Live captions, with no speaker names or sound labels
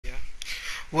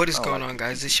What is I don't going like on, it.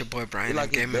 guys? It's your boy Brian. It I'm like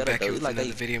it's gaming better back though. here It's with like another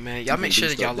they video, man. you Y'all make can sure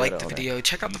do that y'all stuff like better the on that. video.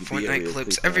 Check out You the can build Fortnite real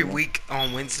clips quick every on that. week.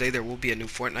 On Wednesday there will be a new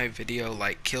Fortnite video,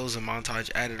 like kills and montage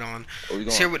added on. Where we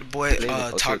It's going? here with the boy Living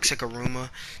or Turkey? Toxic Aruma.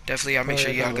 Definitely, y'all make sure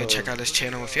Alright, y'all I'm go check out his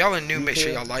channel. If y'all are new, make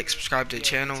sure y'all like, subscribe to the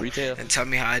channel, Retail? and tell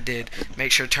me how I did.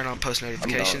 Make sure to turn on post I'm down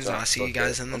notifications, and trying. I'll see you Fuck that.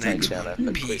 guys in the I'm trying to next get down there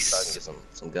one. pretty quick so I can get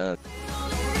Peace. some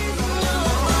guns.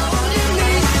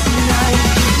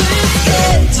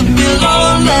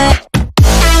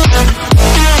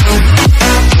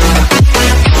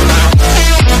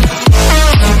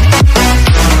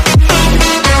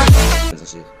 And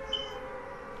shit.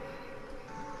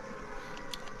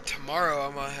 Tomorrow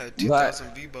I'm gonna have But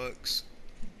 2,000 V-Bucks.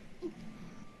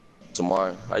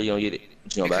 tomorrow, how you gonna get it?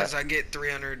 What you gonna buy? Because I get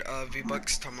 300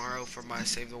 V-Bucks tomorrow for my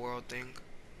Save the World thing.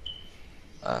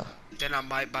 Then I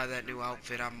might buy that new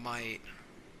outfit. I might.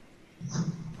 I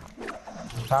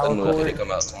Power know after they cord.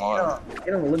 come out tomorrow.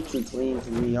 It don't look too clean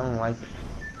to me. I don't like it.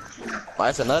 Oh,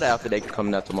 that's another outfit they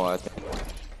coming out tomorrow. I think.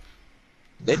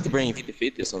 They have to bring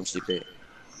 50-50 or some shit back.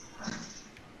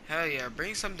 Hell yeah,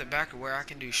 bring something back where I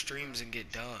can do streams and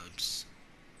get dubs.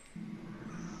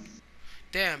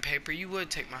 Damn, Paper, you would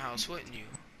take my house, wouldn't you?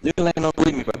 You ain't no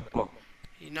believe me, bro. Come on.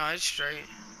 You know, it's straight.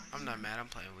 I'm not mad, I'm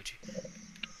playing with you.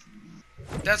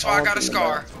 That's why I All got a through the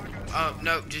scar. back.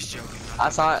 No, just joking. I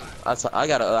saw it. I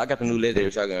got the new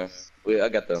legendary shotgun. Well, I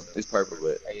got it's purple,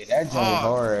 but Hey, that jump Oh,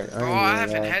 hard. I bro, ain't I gonna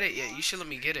haven't lie. had it yet. You should let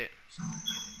me get it.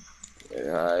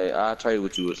 yeah, I trade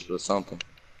with you with something.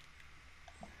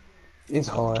 It's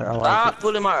hard. I like Stop it.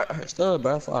 pulling my stuff,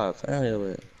 bro. Five.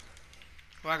 With it.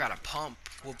 Well, I got a pump.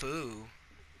 Whoopoo.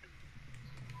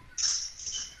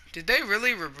 Did they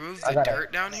really remove I the got dirt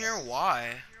it. down here?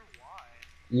 Why?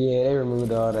 Yeah, they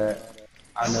removed all that.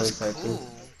 I That was noticed that too. cool.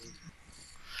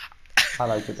 I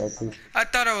liked it that too. I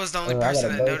thought I was the only I got person a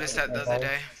that bow. noticed that the other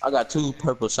day. I got 2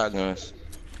 purple shotguns.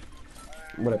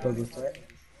 What a purple set.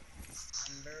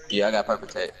 Yeah, I got purple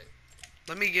tech.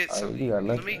 Let me get Oh, some. you got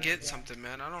Let me nothing. get something,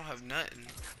 man. I don't have nothing.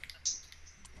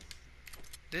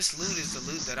 This loot is the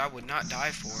loot that I would not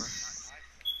die for.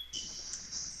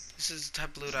 This is the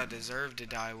type of loot I deserve to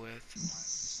die with.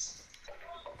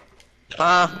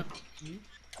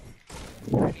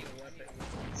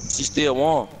 She still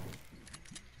warm.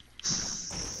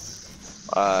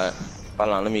 Alright. Hold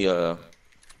on, let me go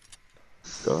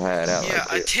hide out Yeah, right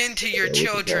quick. attend to your Yeah, what you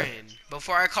got? children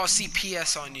before I call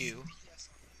CPS on you.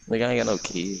 Nigga, I ain't got no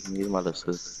keys. He's my little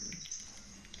sister.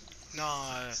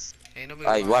 Nah, ain't nobody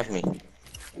Alright, lying. watch me.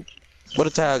 Where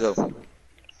the towel go?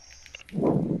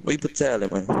 Where you put the towel in,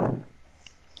 man?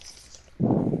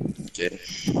 Okay.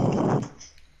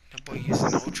 That boy used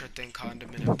an ultra thin condom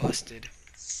and it busted.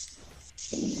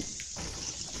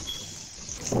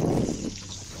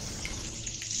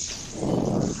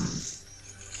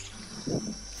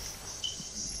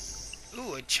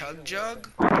 Ooh, a chug jug?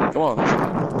 Come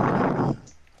on.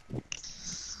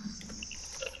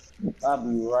 I'll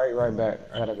be right back.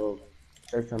 I gotta go.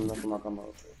 There's something else in my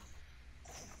combo.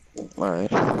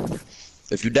 Alright.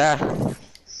 If you die,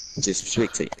 just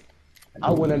spectate.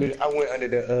 I went under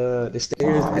the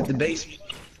stairs at the basement.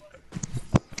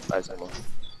 Alright, so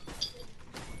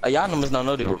y'all numbers don't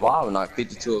know the revolver knock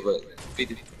 52 of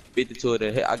it. 52 of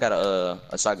the hit. I got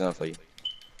a shotgun for you.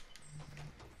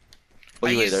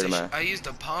 Where you at there, man? I used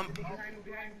a pump.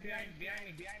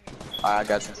 I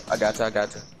got you.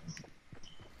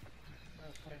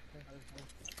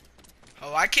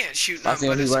 Oh, I can't shoot I see nothing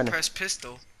but him, a he running. suppressed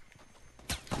pistol.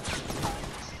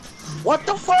 What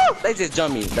the fuck? They just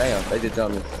jumped me. Damn, they just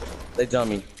jumped me. They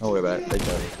jumped me. Don't worry about it. They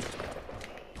jumped me.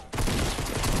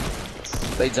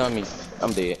 They jumped me.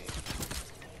 I'm dead.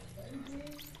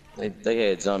 They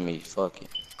had jumped me. Fuck it.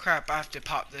 Crap, I have to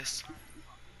pop this.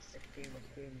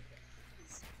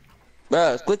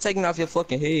 Bruh, quit taking off your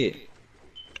fucking head.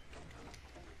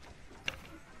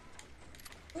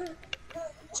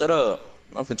 Shut up.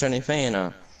 I'm finna turn the fan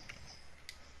on.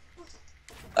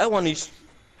 I want these.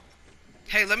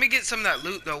 Hey, let me get some of that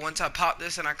loot though. Once I pop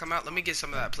this and I come out, let me get some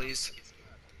of that, please.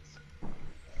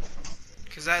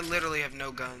 Cause I literally have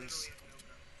no guns.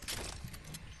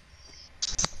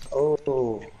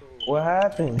 Oh, what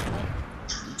happened?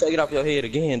 Take it off your head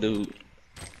again, dude.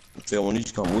 Tell when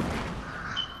these come with.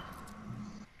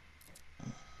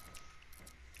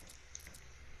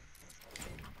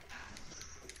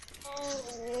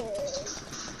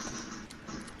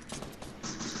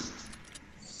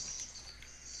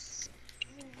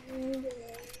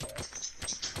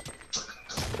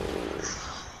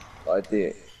 Right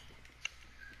there.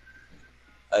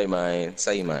 Hey man,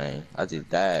 say man, I just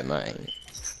died, man.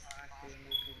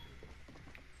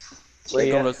 They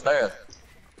come to the stairs.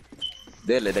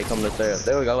 Deadly, they come to the stairs.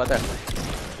 There we go, right there.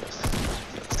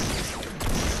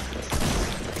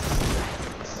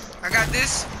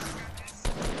 this.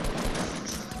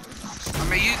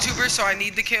 I'm a YouTuber, so I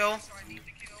need the kill.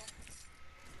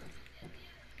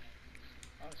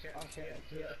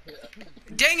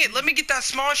 Dang it, let me get that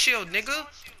small shield, nigga.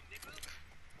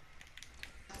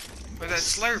 Or that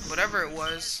slurp, whatever it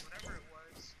was.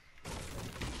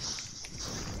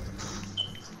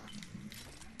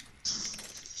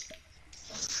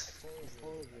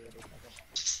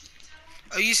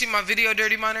 Oh, you see my video,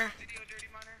 Dirty Miner?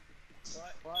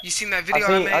 You seen that video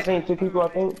I made? I seen two people, I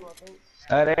think.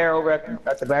 They're over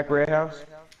at the back red house.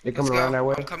 They're Let's coming go. around that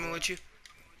way. I'm coming with you.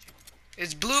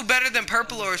 Is blue better than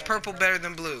purple or is purple better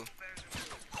than blue?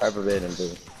 Purple better than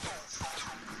blue.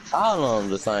 I don't know I'm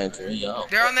the same to me, yo.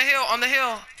 They're on the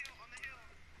hill,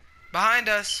 Behind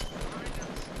us.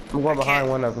 I'm going behind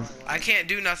one of them. I can't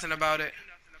do nothing about it.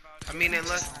 I mean,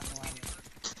 unless...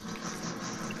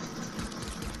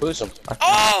 Push him.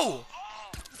 Oh!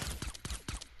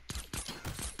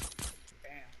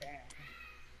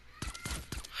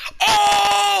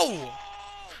 Oh!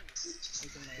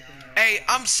 Hey,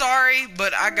 I'm sorry,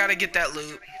 but I gotta get that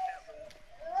loot.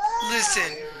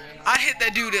 Listen, I hit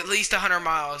that dude at least 100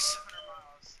 miles.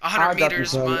 100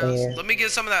 meters, miles. Let me get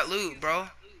some of that loot, bro.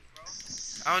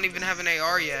 I don't even have an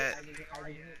AR yet.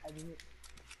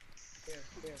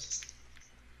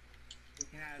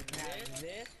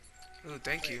 Ooh,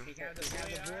 thank you.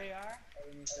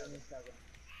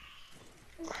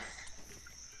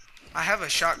 I have a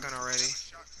shotgun already.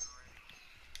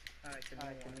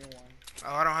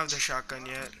 Oh, I don't have the shotgun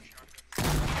yet.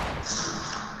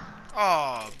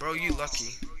 Oh, bro, you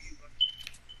lucky.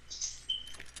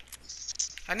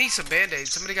 I need some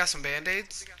band-aids. Somebody got some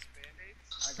band-aids?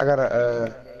 I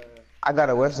got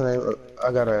a western.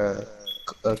 I got a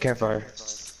campfire.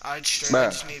 I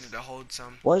just needed to hold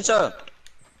some. What's up?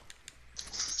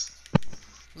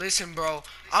 Listen, bro,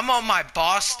 I'm on my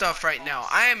boss stuff right now.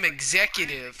 I am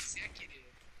executive.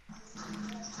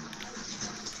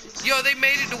 Yo, they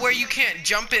made it to where you can't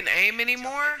jump and aim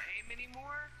anymore?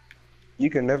 You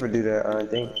can never do that, I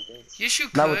think. Yes, you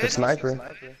could. Not with the sniper.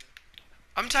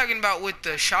 I'm talking about with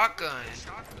the shotgun.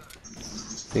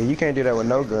 Yeah, you can't do that with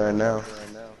no gun now.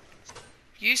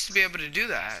 You used to be able to do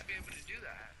that.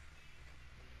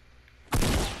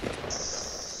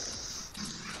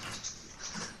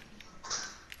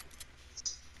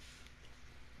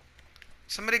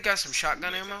 Somebody got some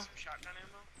shotgun ammo?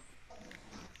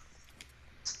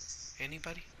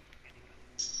 Anybody?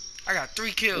 I got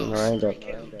 3 kills. No, I ain't got.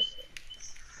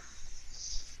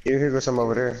 Here goes some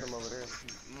over there.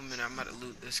 1 minute, I'm about to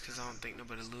loot this because I don't think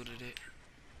nobody looted it.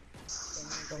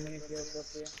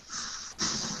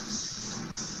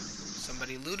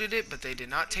 Somebody looted it, but they did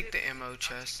not take the ammo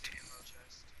chest.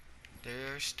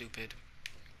 They're stupid.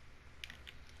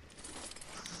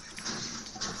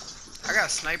 I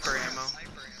got sniper ammo.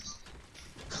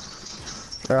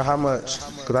 How much?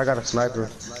 Cause I got a sniper.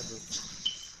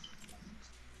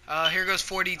 Here goes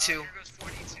 42.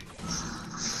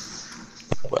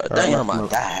 Well, damn, I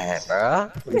died,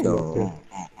 bro.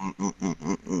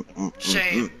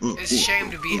 Shame. It's a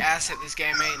shame to be ass at this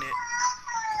game, ain't it?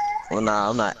 Well, nah,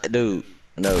 I'm not, dude.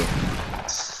 No.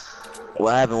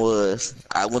 What happened was,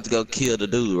 I went to go kill the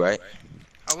dude, right?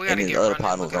 Oh, we And gotta his get other running.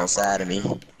 partner was on side of me.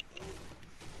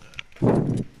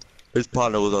 His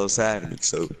partner was on side of me,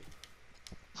 so.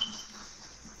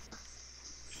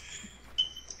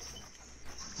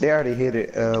 They already hit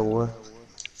it. What?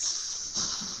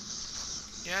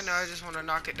 Yeah, no, I just want to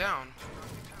knock it down.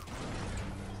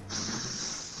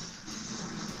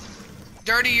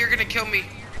 Dirty, you're gonna kill me.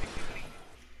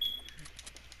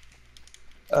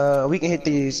 We can hit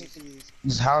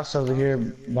this house over here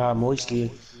by Moisty.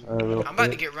 I'm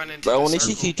about to get run into Bro, the when she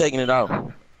circle. keep taking it off.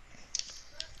 I'm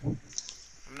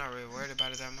not really worried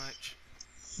about it that much.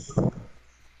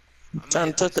 I'm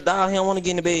Trying to touch the dial, he don't want to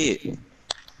get in the bed.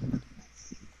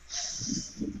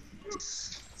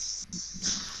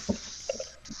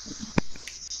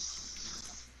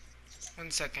 1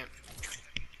 second.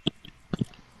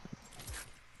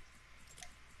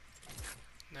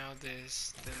 Now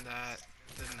this, then that,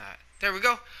 then that. There we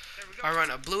go. I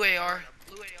run a blue AR,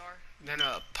 then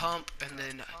a pump, and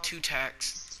then 2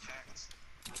 tacs.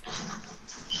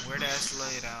 Weird ass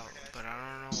laid out, but I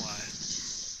don't know why.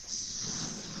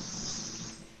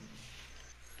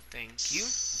 Thank you.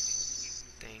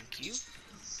 Thank you.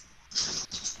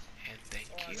 And thank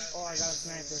you. Oh, I got a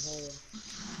sniper. Hold on.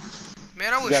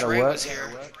 Man, I wish got a Ray what? was here.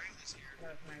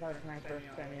 Got a sniper.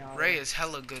 Semi-auto. Ray is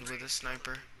hella good with a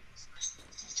sniper.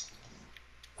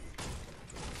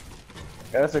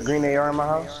 Yeah, that's a green AR in my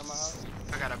house.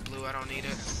 I got a blue, I don't need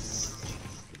it.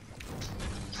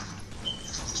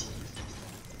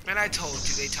 Man, I told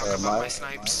you they talk about my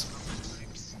snipes.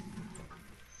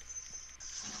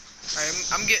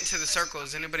 I'm getting to the circle.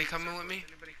 Is anybody coming with me?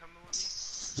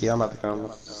 Yeah, I'm about to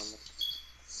come.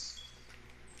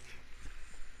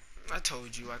 I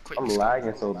told you I quit I'm scope.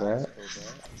 lagging so bad.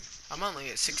 I'm only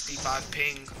at 65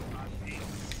 ping.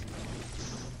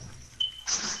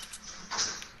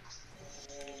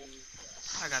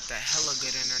 I got that hella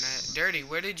good internet. Dirty,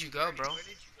 where did you go, bro?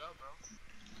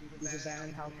 These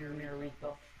abandoned houses near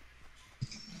Rico.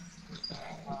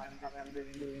 I'm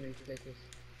doing these places.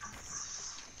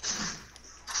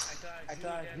 I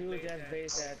saw a huge ass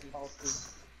base at Falsey.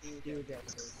 Huge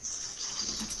ass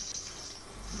base.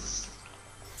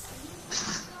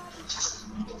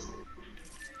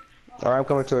 Alright, I'm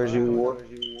coming towards you, War.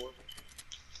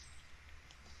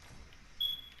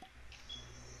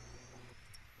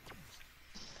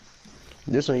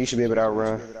 This one you should be able to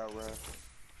outrun.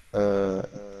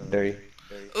 Dirty. Ooh,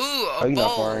 Oh, a you're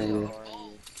not far bolt. anyway.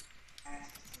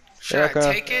 Should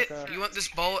I take it? You want this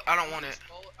bolt? I don't want it.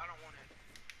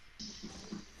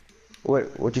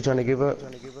 What you trying to give up?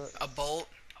 A bolt?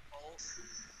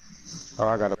 Oh,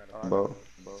 I got a bow.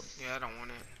 Yeah, I don't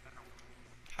want it.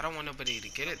 I don't want nobody to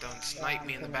get it though and snipe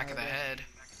me in the back of the head.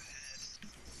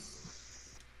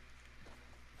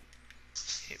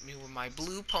 Hit me with my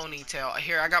blue ponytail.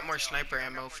 Here, I got more sniper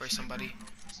ammo for somebody.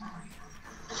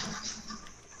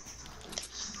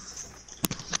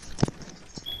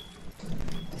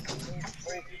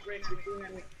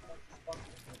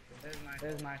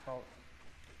 There's my fault.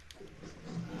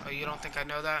 Oh, you don't think I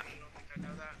know that?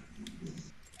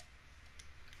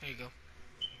 There you go.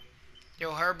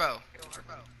 Yo, Herbo.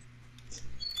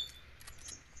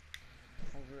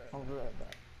 Over it.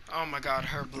 Oh my god,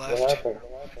 Herb What left. happened?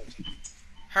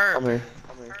 Herb. I'm here.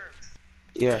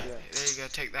 Yeah. There you go,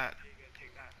 take that.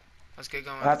 Let's get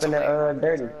going. What happened to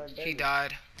Dirty? He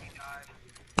died.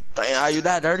 Dang, how you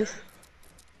that dirty?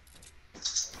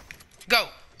 Go!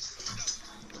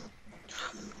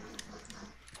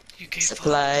 You can't fuck.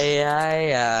 Supply,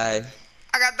 aye.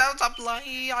 I got those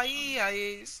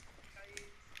supplies.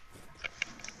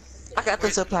 I got the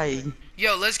supply.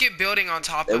 Yo, let's get building on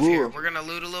top Hey, of here. Woo. We're gonna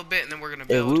loot a little bit and then we're gonna If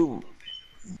build.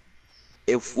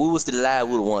 we was still alive,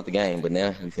 we would've won the game, but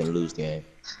now we finna lose the game.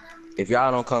 If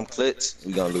y'all don't come clutch,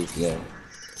 we gonna lose the game.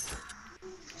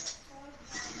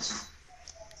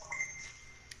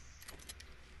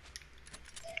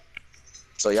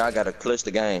 So y'all gotta clutch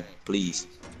the game, please.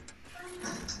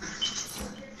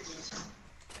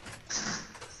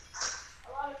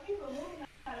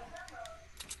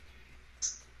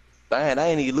 Dang, I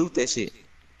ain't even loot that shit.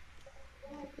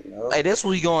 Hey, that's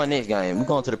where we going next game. We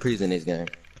going to the prison next game.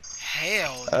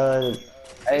 Hell no.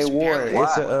 Hey It's War, barely-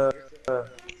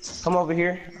 it's come over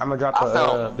here. I'm gonna drop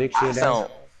a big shit down.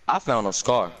 I found a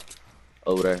scar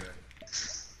over there.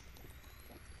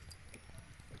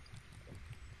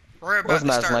 We're about What's to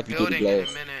not start snipe you through the building in a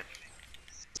glass?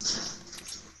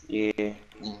 minute. Yeah.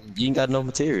 You ain't got no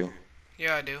material.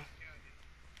 Yeah, I do.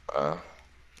 Uh,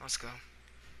 Let's go.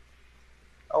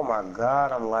 Oh my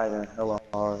God, I'm lagging hella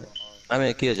hard. how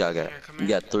many kills y'all got? Here, come You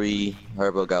here. got 3.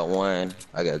 Herbo got 1.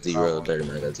 I got 0. Dirty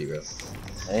man got 0.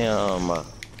 Damn.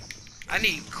 I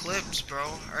need clips, bro.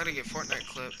 I gotta get Fortnite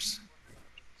clips.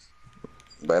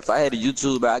 But if I had a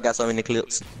YouTube, bro, I got so many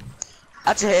clips.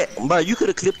 I just had, bro. You could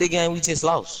have clipped the game we just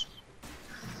lost.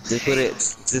 Just put it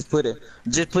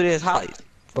as highlights.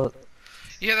 Fuck.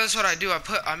 Yeah, that's what I do.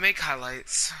 I make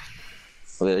highlights.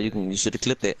 Well, you should have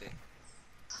clipped that.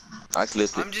 I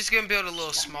clipped it. I'm just gonna build a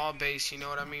little small base, you know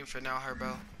what I mean, for now,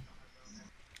 Herbo.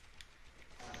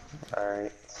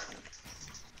 Alright.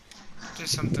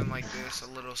 Just something like this, a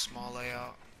little small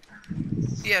layout.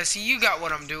 Yeah, see, you got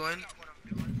what I'm doing.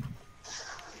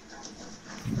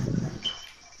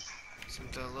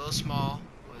 Something a little small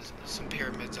with some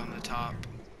pyramids on the top.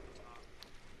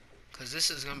 Cause this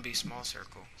is gonna be small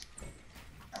circle.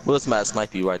 Will Smith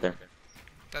snipe you right there.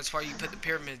 That's why you put the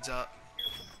pyramids up.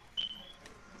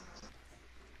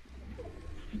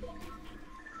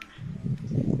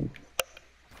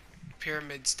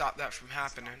 Pyramids stop that from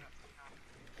happening.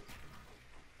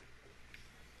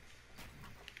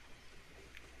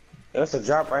 There's a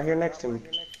drop right here next to me.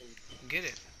 Get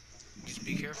it. Just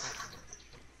be careful.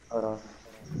 Hold on.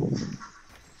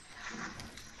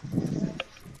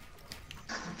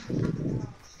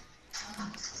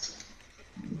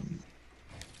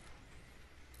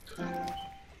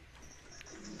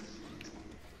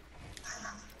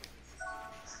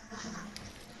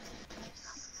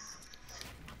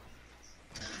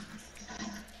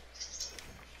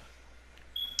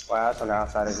 Wow, that's on the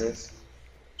outside of this.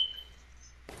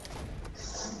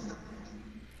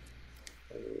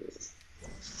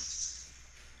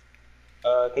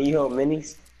 Can you hold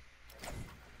minis?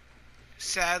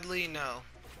 Sadly, no.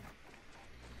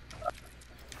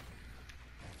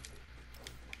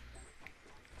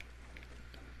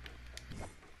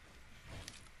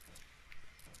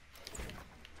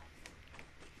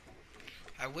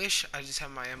 I wish I just had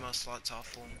my ammo slots all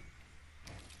full.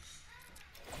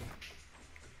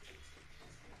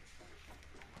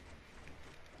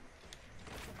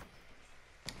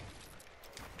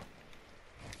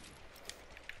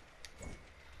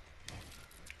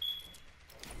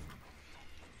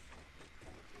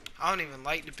 I don't even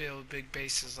like to build big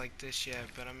bases like this yet,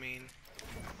 but I mean...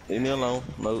 Leave me alone,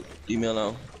 Moat. Leave me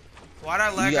alone. Why'd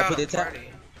I lag gotta out put a that party?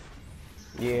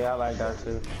 Yeah, I like that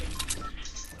too.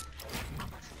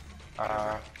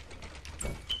 I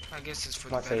guess it's for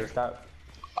the I say better. stop.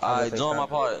 Alright, join my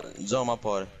party. Join my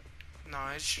party. No,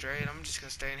 it's straight. I'm just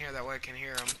gonna stay in here, that way I can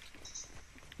hear them.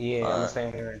 Yeah, I'm Alright.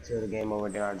 staying here until the game over,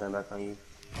 then I'll jump back on you.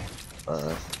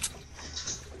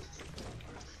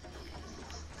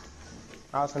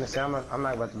 I was gonna say I'm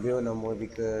not about to build no more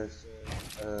because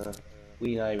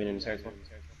we not even in the circle.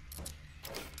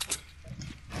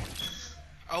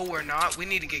 Oh, we're not? We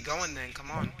need to get going then. Come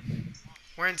on.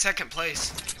 We're in second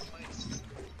place.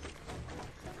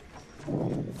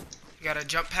 You got a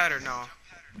jump pad or no?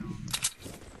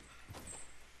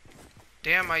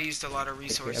 Damn, I used a lot of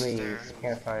resources there.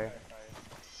 Campfire.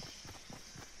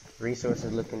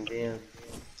 Resources looking dim.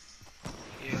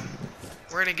 Yeah.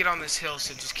 We're gonna get on this hill,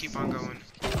 so just keep on going.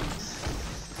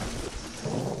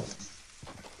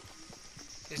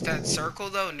 Is that circle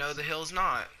though? No, the hill's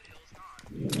not.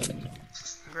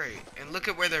 Great. And look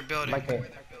at where they're building. Like that.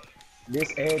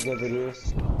 This edge of it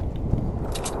is.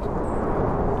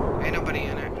 Ain't nobody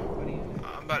in it.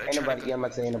 I'm about to Ain't try nobody. to Yeah, go, I'm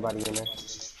not saying anybody in there.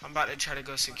 I'm about to try to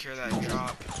go secure that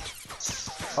drop.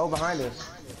 Oh, behind us.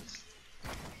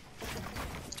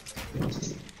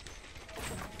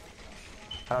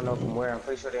 I don't know from where. I'm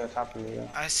pretty sure they're on top of me. Yeah.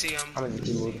 I see them. I'm gonna just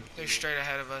keep moving. They're straight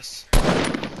ahead of us.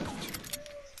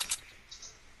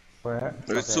 Where at?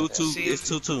 It's Okay. 2-2. See It's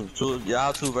 2-2.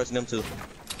 Y'all 2 versus them 2.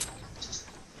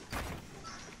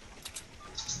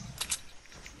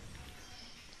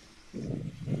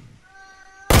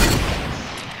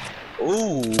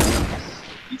 Ooh.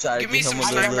 You try to Give me get some him a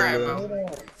sniper little. ammo.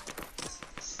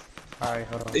 Alright,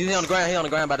 hold on. He's on the ground. He on the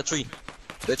ground by the tree.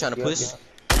 They're trying to Yep, push. yep.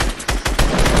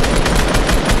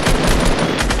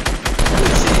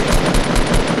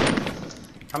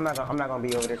 I'm not gonna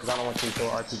be over there because I don't want you to throw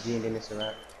RPG and then it's a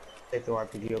wrap. They throw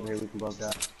RPG over here, we can both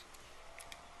die.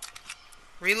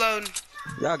 Reload.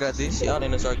 Y'all got this. Y'all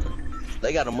in the circle.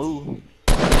 They gotta move.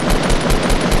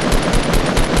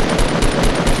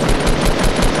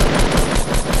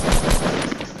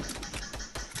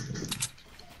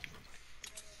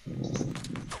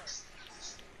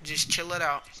 Just chill it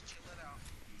out.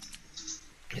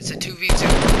 It's a 2v2.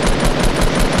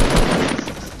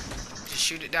 Just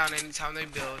shoot it down anytime they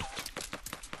build.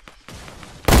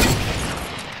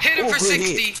 Hit him Ooh, for good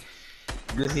 60. hit.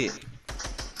 Good hit.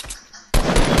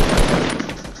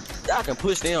 Y'all can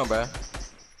push them, bro.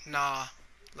 Nah,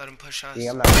 let him push us.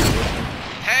 Yeah, I'm not gonna do it.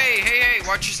 Hey, hey, hey,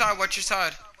 watch your side, watch your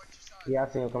side. Yeah, I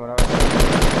see him coming over.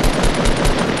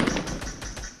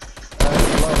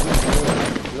 He's low, he's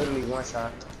mid, literally one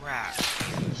shot. Rat.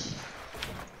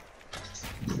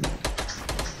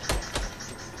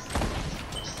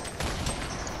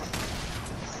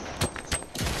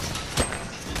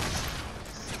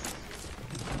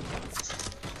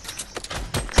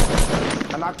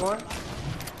 I knocked one.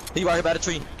 He right here by the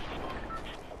tree.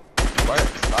 Right.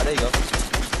 Oh, there you go.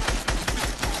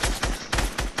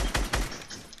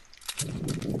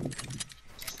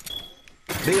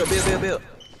 Build.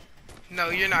 No,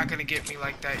 you're not gonna get me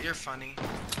like that. You're funny.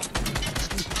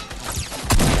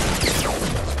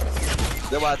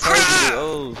 That's why I told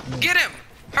you. Oh. Get him!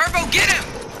 Herbo, get him!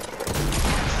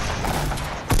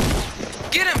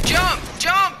 Get him! Jump!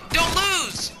 Jump! Don't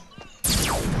lose!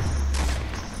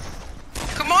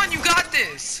 Come on, you got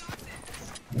this!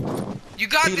 You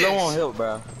got He this! low on health,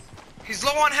 bro. He's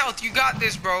low on health. You got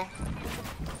this, bro.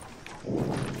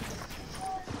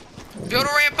 Build a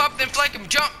ramp up, then flank him.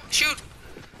 Jump! Shoot!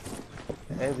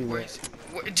 Everywhere.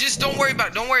 Just don't worry about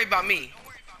it. Don't worry about me.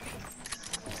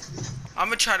 I'm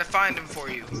gonna try to find him for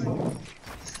you.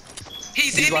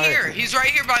 He's in right here. here. He's right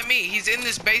here by me. He's in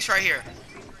this base right here.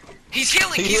 He's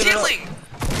healing. He He's healed up. healing.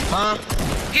 Huh?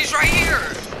 He's right here.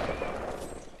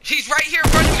 He's right here in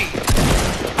front of me.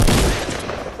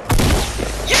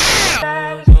 Yeah!